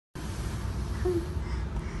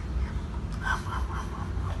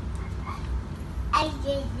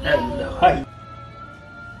Hello. Hi.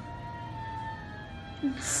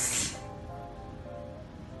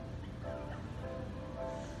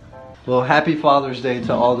 Well, happy Father's Day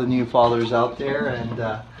to all the new fathers out there, and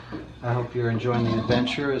I hope you're enjoying the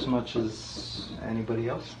adventure as much as anybody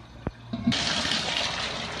else.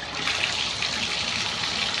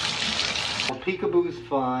 Well, peekaboo's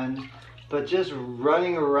fun, but just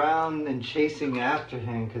running around and chasing after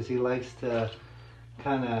him because he likes to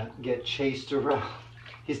kind of get chased around.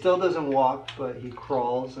 He still doesn't walk, but he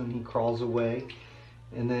crawls and he crawls away,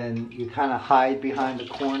 and then you kind of hide behind a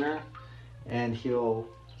corner, and he'll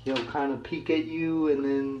kind of peek at you and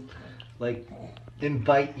then like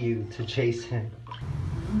invite you to chase him.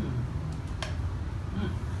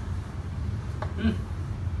 I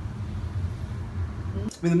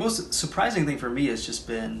mean, the most surprising thing for me has just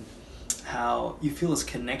been how you feel this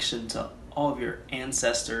connection to all of your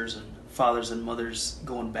ancestors and fathers and mothers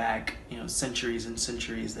going back, centuries and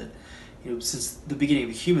centuries, that, since the beginning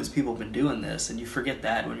of humans, people have been doing this, and you forget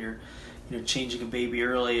that when you're, changing a baby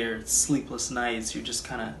early, or it's sleepless nights, you're just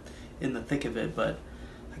kind of in the thick of it. But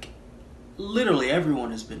like, literally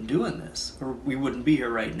everyone has been doing this, or we wouldn't be here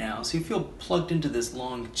right now. So you feel plugged into this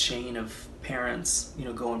long chain of parents,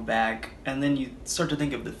 going back, and then you start to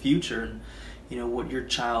think of the future and, what your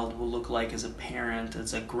child will look like as a parent,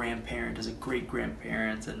 as a grandparent, as a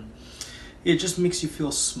great-grandparent, and it just makes you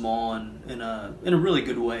feel small and in a really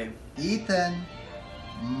good way. Ethan,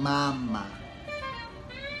 mama.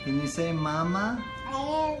 Can you say mama?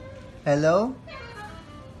 Hello. Hello?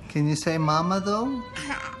 Can you say mama though?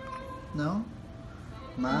 No?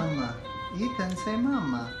 Mama. Ethan, say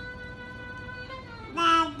mama.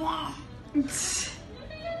 Dada.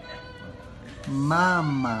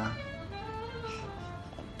 Mama.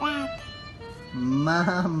 Dada.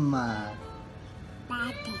 Mama.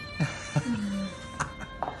 Dada.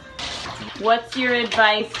 What's your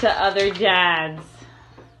advice to other dads?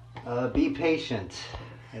 Be patient.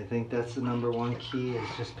 I think that's the #1 key, is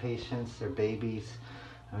just patience. They're babies.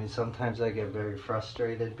 I mean, sometimes I get very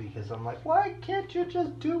frustrated because I'm like, why can't you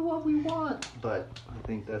just do what we want? But I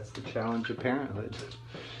think that's the challenge of parenthood.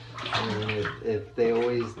 I mean, if they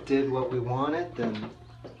always did what we wanted, then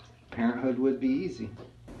parenthood would be easy.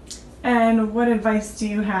 And what advice do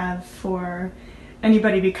you have for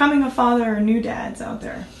anybody becoming a father or new dads out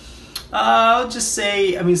there? I'll just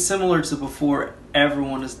say, similar to before,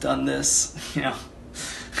 everyone has done this,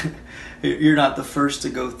 You're not the first to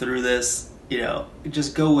go through this,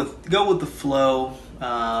 just go with the flow.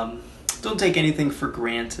 Don't take anything for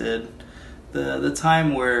granted. The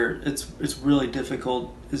time where it's really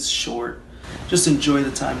difficult is short. Just enjoy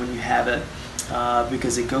the time when you have it,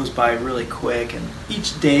 because it goes by really quick, and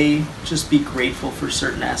each day just be grateful for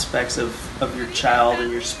certain aspects of your child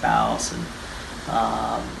and your spouse, and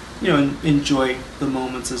enjoy the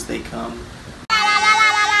moments as they come.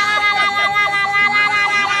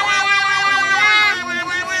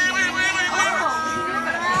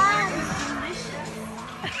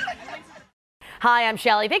 Hi, I'm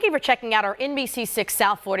Shelly. Thank you for checking out our NBC6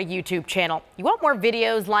 South Florida YouTube channel. You want more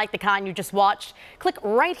videos like the kind you just watched? Click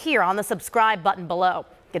right here on the subscribe button below.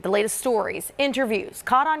 Get the latest stories, interviews,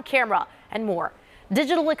 caught on camera, and more.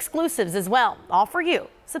 Digital exclusives as well, all for you.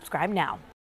 Subscribe now.